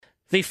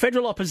The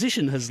federal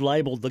opposition has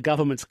labelled the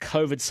government's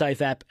COVID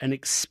Safe app an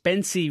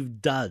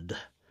expensive dud,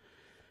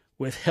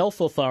 with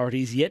health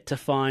authorities yet to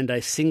find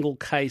a single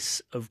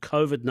case of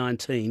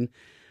COVID-19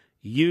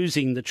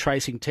 using the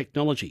tracing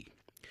technology.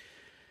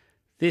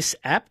 This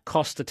app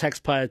cost the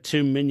taxpayer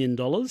 $2 million,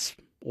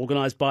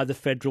 organised by the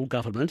federal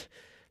government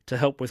to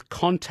help with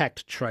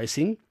contact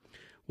tracing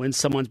when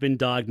someone's been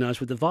diagnosed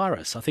with the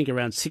virus. I think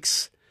around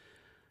 6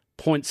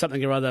 point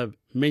something or other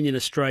million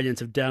Australians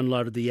have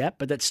downloaded the app,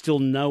 but that's still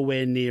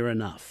nowhere near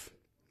enough.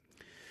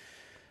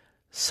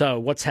 So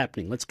what's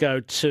happening? Let's go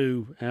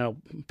to our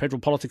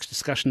federal politics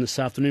discussion this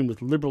afternoon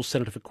with Liberal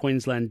Senator for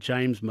Queensland,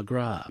 James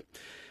McGrath.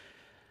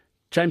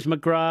 James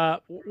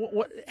McGrath,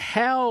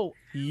 how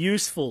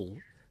useful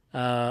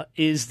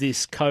is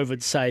this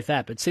COVID Safe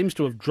app? It seems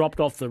to have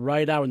dropped off the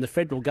radar and the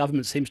federal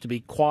government seems to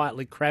be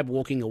quietly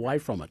crab-walking away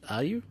from it.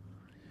 Are you?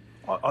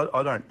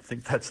 I don't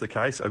think that's the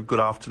case. Good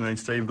afternoon,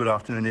 Steve. Good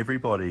afternoon,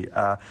 everybody.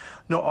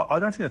 No, I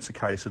don't think that's the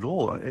case at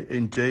all.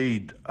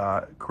 Indeed,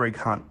 Greg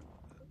Hunt,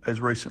 as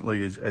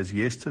recently as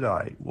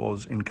yesterday,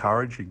 was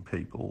encouraging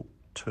people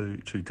to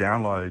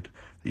download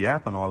the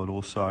app, and I would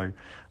also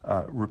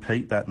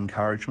repeat that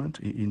encouragement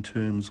in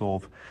terms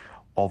of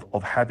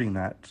having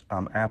that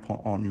app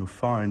on your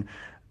phone.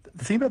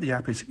 The thing about the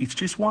app is it's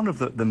just one of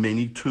the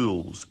many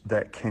tools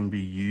that can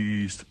be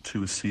used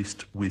to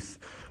assist with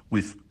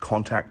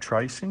contact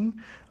tracing.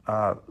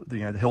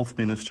 The Health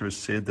Minister has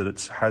said that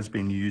it has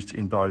been used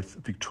in both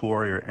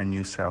Victoria and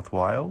New South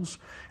Wales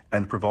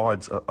and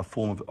provides a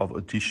form of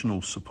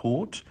additional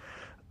support.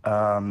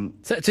 So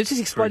just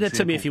explain that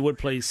to me, if you would,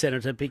 please,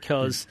 Senator,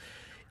 because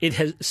it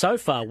has, so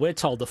far, we're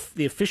told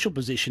the official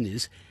position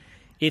is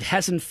it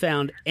hasn't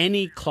found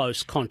any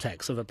close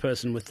contacts of a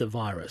person with the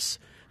virus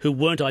who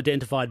weren't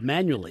identified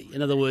manually.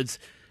 In other words,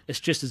 it's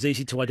just as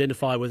easy to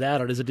identify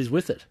without it as it is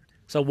with it.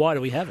 So why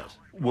do we have it?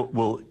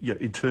 Well, yeah,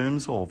 in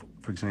terms of,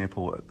 for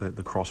example,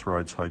 the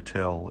Crossroads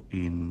Hotel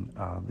in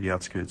the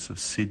outskirts of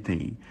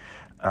Sydney,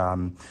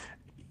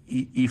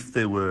 if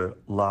there were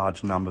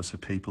large numbers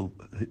of people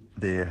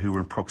there who were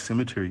in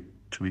proximity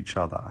to each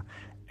other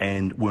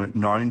and weren't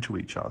known to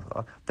each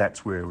other,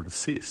 that's where it would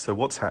assist. So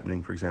what's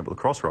happening, for example, at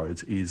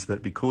Crossroads is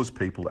that because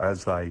people,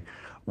 as they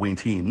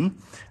went in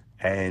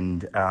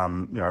and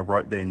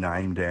wrote their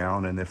name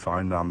down and their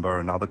phone number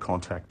and other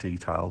contact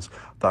details,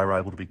 they were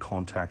able to be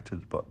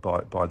contacted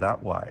by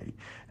that way.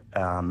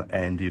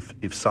 And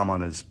if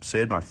someone has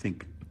said, and I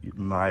think it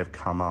may have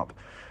come up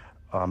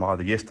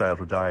either yesterday or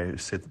today,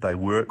 said that they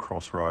were at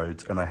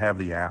Crossroads and they have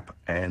the app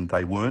and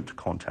they weren't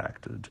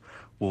contacted,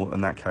 well,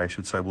 in that case,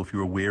 you'd say, well, if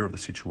you're aware of the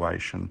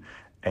situation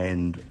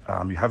and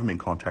you haven't been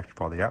contacted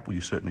by the app, well, you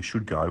certainly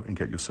should go and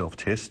get yourself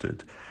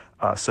tested.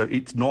 So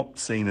it's not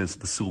seen as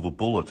the silver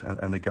bullet,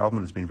 and the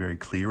government has been very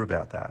clear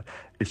about that.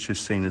 It's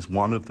just seen as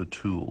one of the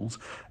tools,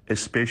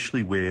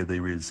 especially where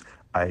there is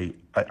a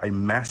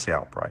mass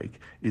outbreak,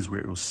 is where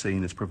it was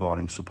seen as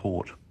providing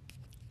support.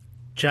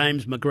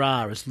 James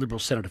McGrath is Liberal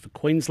Senator for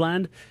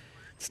Queensland.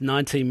 It's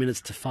 19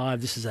 minutes to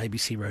 5. This is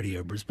ABC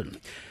Radio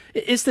Brisbane.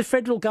 Is the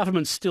federal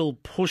government still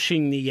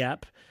pushing the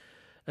app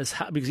as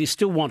hard, because you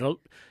still want to,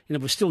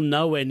 we're still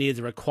nowhere near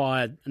the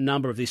required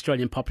number of the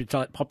Australian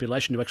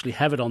population to actually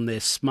have it on their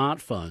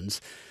smartphones,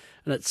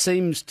 and it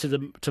seems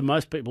to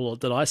most people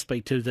that I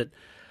speak to that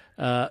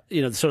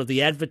sort of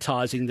the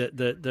advertising,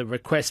 the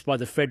request by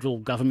the federal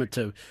government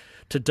to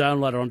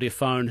download it onto your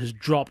phone has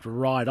dropped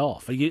right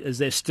off. Is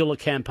there still a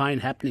campaign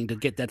happening to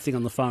get that thing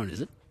on the phone?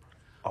 Is it?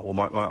 Oh,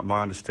 well,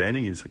 my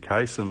understanding is the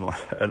case, and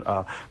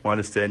my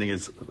understanding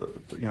is,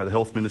 the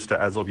Health Minister,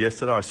 as of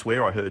yesterday, I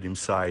swear I heard him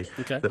say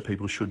that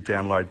people should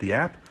download the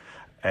app,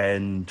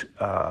 and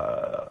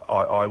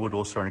I would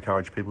also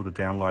encourage people to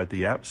download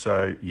the app.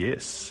 So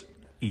yes,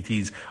 it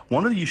is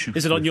one of the issues.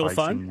 Is it on your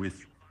phone?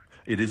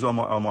 It is on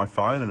my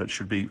phone, and it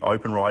should be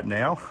open right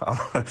now.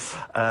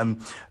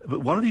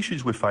 But one of the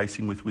issues we're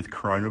facing with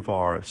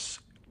coronavirus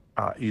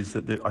is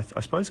that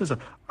I suppose there's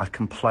a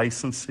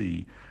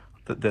complacency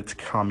that's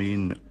come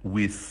in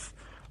with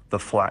the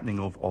flattening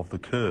of the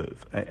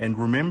curve. And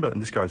remember,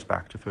 and this goes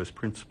back to first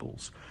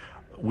principles,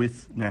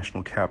 with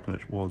National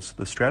Cabinet was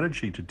the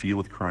strategy to deal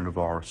with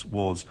coronavirus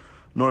was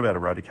not about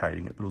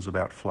eradicating it, but it was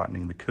about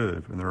flattening the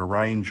curve. And there are a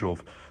range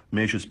of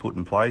measures put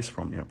in place,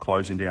 from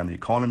closing down the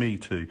economy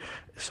to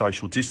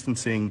social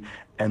distancing,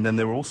 and then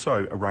there are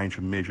also a range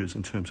of measures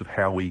in terms of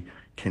how we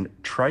can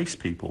trace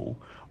people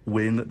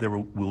when there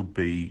will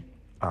be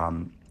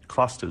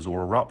clusters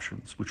or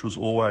eruptions, which was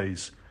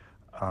always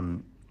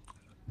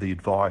the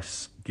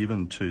advice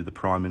given to the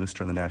Prime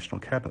Minister and the National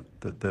Cabinet,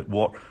 that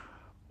what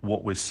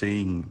we're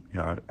seeing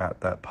at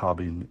that pub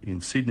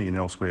in Sydney and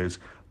elsewhere is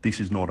this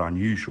is not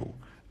unusual.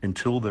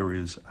 Until there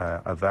is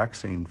a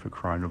vaccine for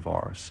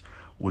coronavirus,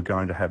 we're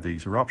going to have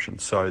these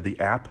eruptions. So the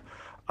app,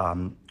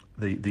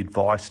 the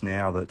advice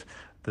now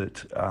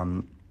that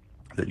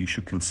you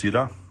should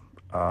consider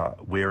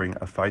wearing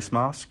a face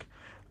mask.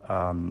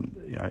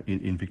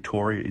 In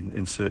Victoria,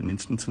 in certain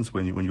instances,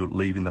 when you're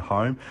leaving the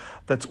home,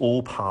 that's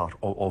all part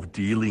of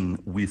dealing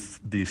with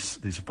this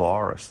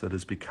virus that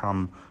has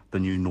become the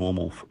new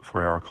normal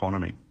for our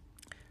economy.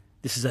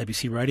 This is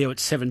ABC Radio at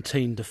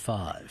 17 to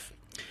 5.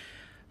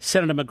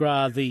 Senator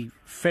McGrath, the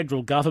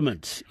federal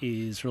government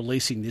is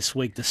releasing this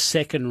week the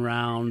second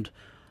round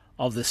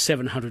of the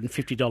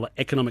 $750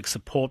 economic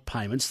support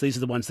payments. These are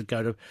the ones that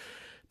go to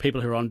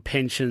people who are on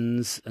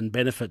pensions and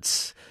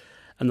benefits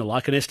and the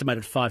like. An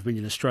estimated 5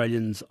 million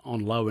Australians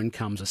on low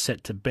incomes are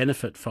set to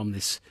benefit from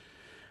this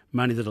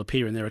money that will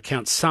appear in their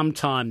accounts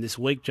sometime this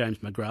week, James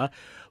McGrath.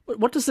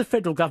 What does the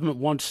federal government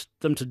want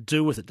them to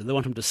do with it? Do they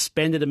want them to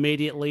spend it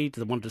immediately? Do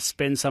they want to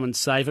spend some and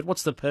save it?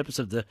 What's the purpose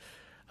of the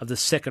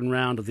second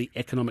round of the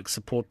economic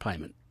support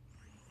payment?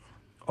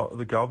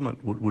 The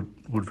government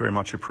would very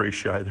much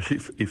appreciate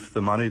it if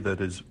the money that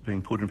is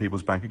being put in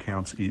people's bank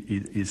accounts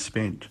is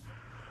spent.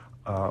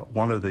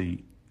 One of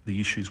the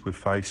issues we're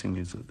facing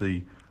is that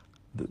the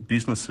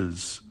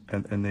businesses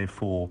and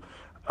therefore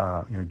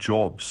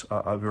jobs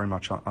are very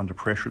much under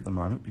pressure at the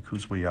moment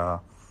because we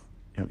are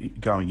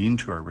going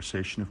into a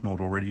recession, if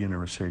not already in a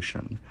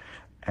recession.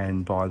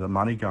 And by the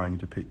money going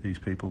into these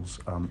people's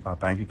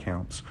bank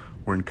accounts,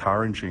 we're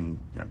encouraging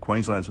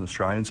Queenslanders and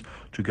Australians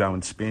to go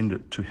and spend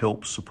it to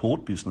help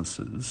support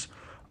businesses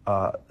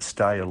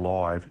stay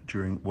alive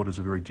during what is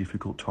a very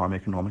difficult time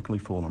economically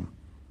for them.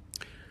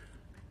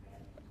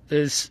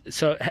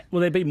 So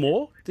will there be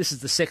more? This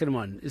is the second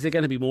one. Is there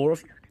going to be more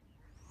of them?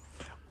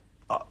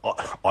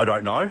 I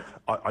don't know.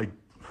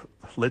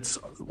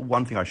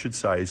 One thing I should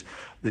say is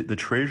that the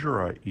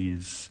Treasurer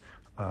is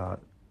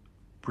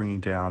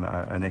bringing down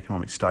an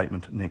economic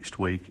statement next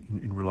week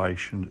in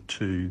relation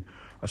to,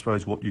 I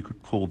suppose, what you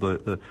could call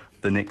the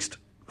next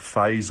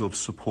phase of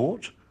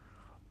support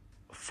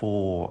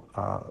for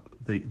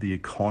the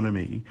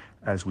economy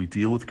as we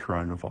deal with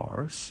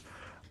coronavirus.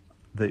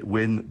 That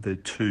when the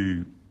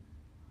two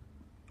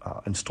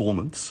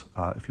instalments,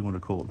 if you want to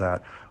call it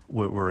that,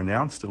 were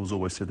announced, it was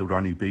always said there would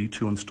only be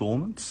two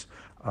instalments.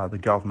 The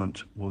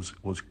government was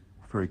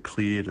very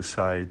clear to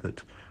say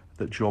that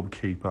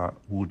JobKeeper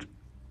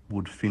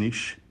would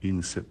finish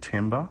in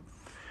September.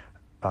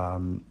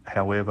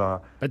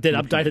 However, but then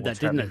updated that,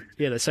 didn't it?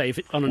 Yeah, they say if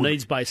on a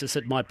needs basis,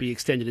 it might be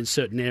extended in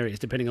certain areas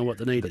depending on what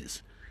the need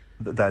is.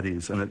 That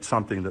is, and it's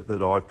something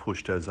that I've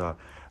pushed as a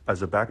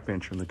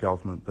backbencher in the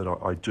government. That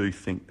I do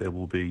think there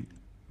will be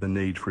the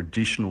need for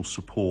additional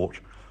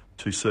support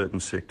to certain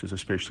sectors,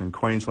 especially in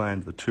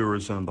Queensland, the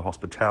tourism, the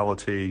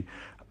hospitality,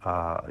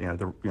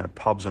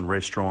 pubs and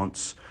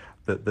restaurants.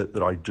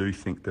 That I do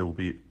think there will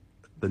be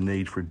the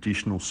need for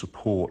additional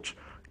support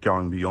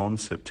going beyond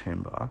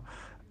September,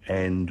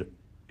 and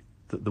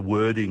the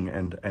wording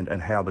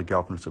and how the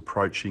government's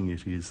approaching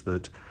it is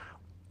that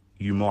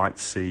you might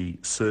see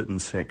certain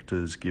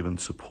sectors given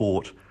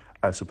support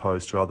as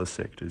opposed to other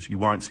sectors. You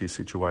won't see a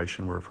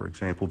situation where, for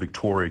example,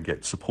 Victoria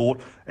gets support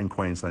and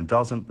Queensland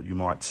doesn't, but you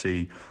might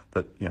see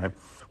that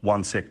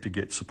one sector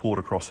gets support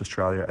across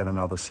Australia and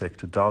another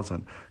sector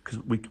doesn't. Because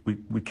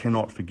we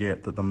cannot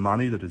forget that the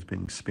money that is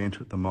being spent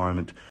at the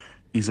moment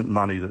isn't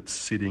money that's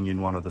sitting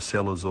in one of the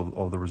cellars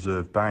of the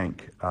Reserve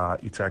Bank.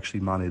 It's actually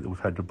money that we've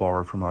had to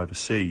borrow from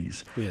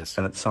overseas. Yes.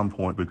 And at some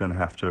point we're going to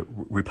have to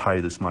repay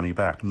this money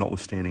back,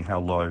 notwithstanding how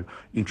low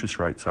interest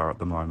rates are at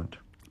the moment.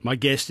 My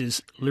guest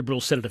is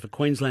Liberal Senator for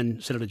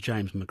Queensland, Senator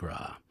James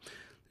McGrath.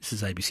 This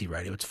is ABC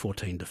Radio. It's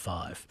 14 to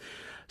 5.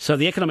 So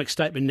the economic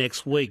statement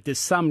next week, there's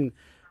some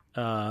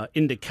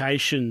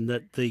indication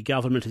that the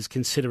government is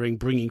considering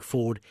bringing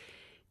forward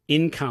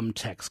income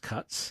tax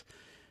cuts.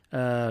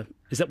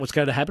 Is that what's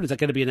going to happen? Is that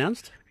going to be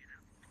announced?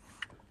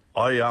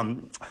 I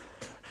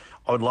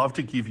would love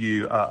to give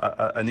you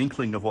an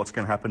inkling of what's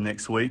going to happen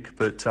next week,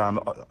 but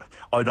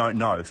I don't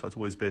know. So it's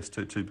always best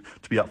to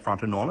be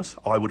upfront and honest.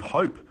 I would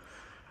hope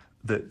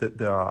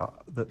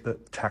that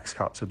tax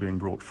cuts are being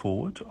brought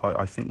forward.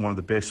 I think one of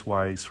the best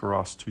ways for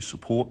us to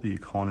support the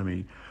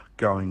economy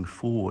going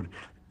forward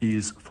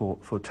is for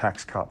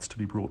tax cuts to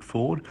be brought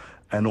forward,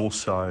 and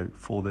also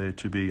for there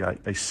to be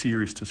a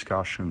serious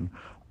discussion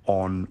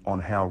on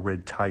how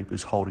red tape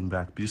is holding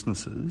back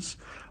businesses.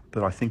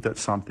 But I think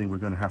that's something we're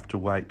going to have to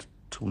wait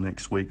till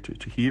next week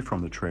to hear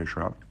from the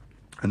Treasurer.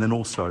 And then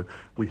also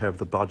we have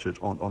the budget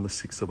on the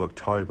 6th of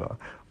October,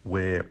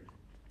 where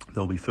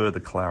there'll be further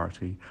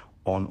clarity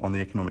on the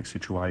economic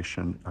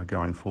situation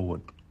going forward.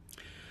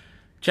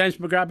 James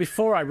McGrath,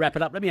 before I wrap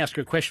it up, let me ask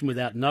you a question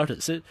without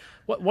notice.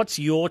 What's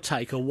your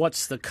take, or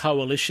what's the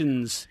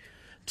Coalition's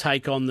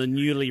take on the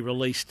newly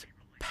released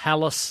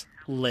Palace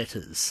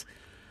letters?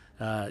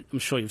 I'm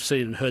sure you've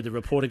seen and heard the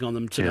reporting on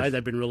them today. Yes.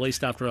 They've been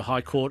released after a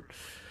High Court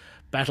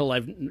battle.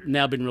 They've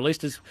now been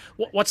released.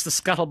 What's the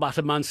scuttlebutt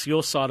amongst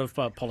your side of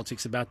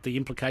politics about the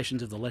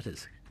implications of the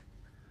letters?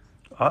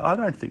 I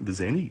don't think there's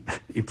any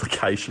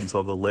implications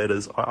of the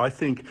letters. I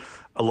think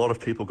a lot of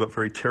people got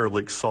very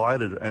terribly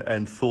excited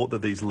and thought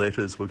that these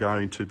letters were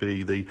going to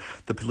be the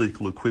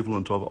political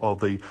equivalent of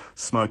the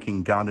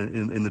smoking gun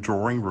in the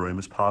drawing room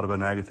as part of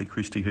an Agatha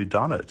Christie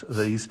whodunit.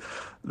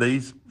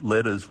 These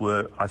letters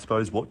were, I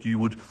suppose, what you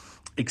would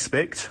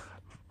expect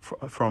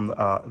from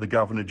the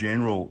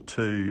Governor-General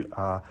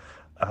to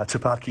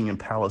Buckingham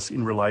Palace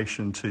in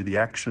relation to the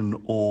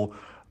action or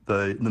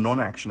the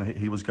non-action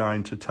he was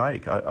going to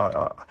take.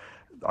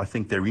 I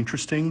think they're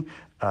interesting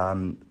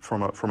from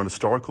an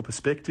historical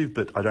perspective,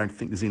 but I don't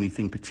think there's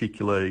anything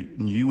particularly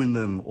new in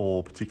them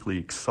or particularly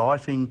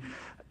exciting.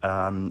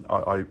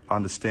 I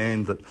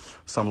understand that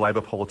some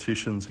Labor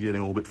politicians are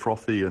getting a little bit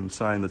frothy and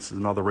saying this is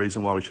another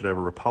reason why we should have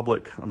a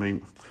republic. I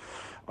mean,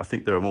 I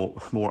think there are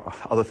more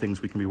other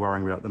things we can be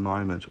worrying about at the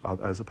moment,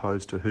 as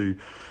opposed to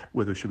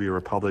whether it should be a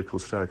republic or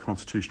stay a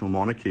constitutional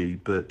monarchy.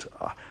 But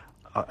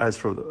as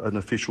for an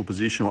official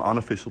position or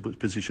unofficial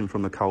position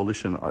from the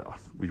coalition,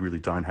 we really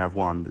don't have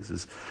one.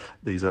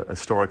 These are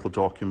historical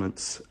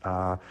documents.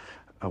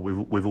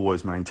 We've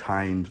always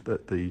maintained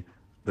that the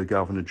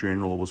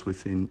Governor-General was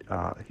within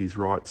his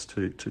rights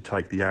to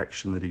take the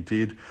action that he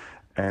did.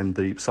 And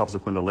the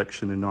subsequent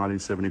election in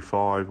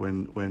 1975,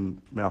 when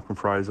Malcolm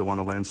Fraser won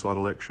a landslide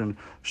election,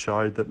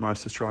 showed that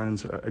most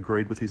Australians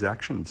agreed with his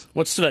actions.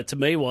 What stood out to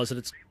me was that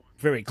it's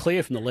very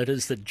clear from the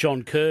letters that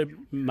John Kerr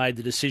made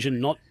the decision,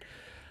 not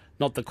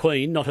the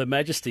Queen, not Her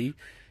Majesty.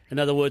 In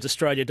other words,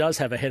 Australia does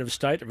have a head of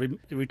state. It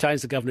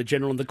retains the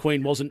Governor-General, and the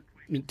Queen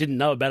didn't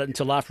know about it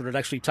until after it had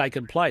actually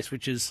taken place,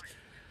 which is,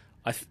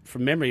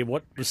 from memory,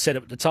 what was said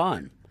at the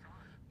time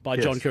by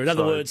John Kerr. In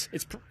other words,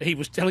 he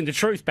was telling the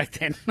truth back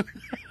then.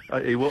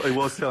 He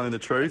was telling the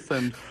truth,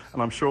 and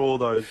I'm sure all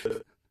those...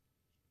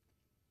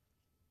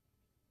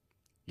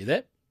 You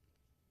there?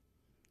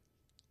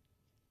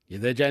 You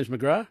there, James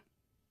McGrath?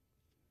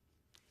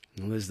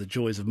 Well, there's the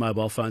joys of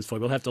mobile phones for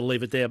you. We'll have to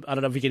leave it there. I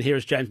don't know if you can hear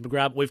us, James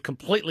McGrath. We've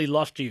completely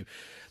lost you.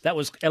 That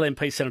was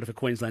LNP Senator for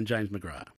Queensland, James McGrath.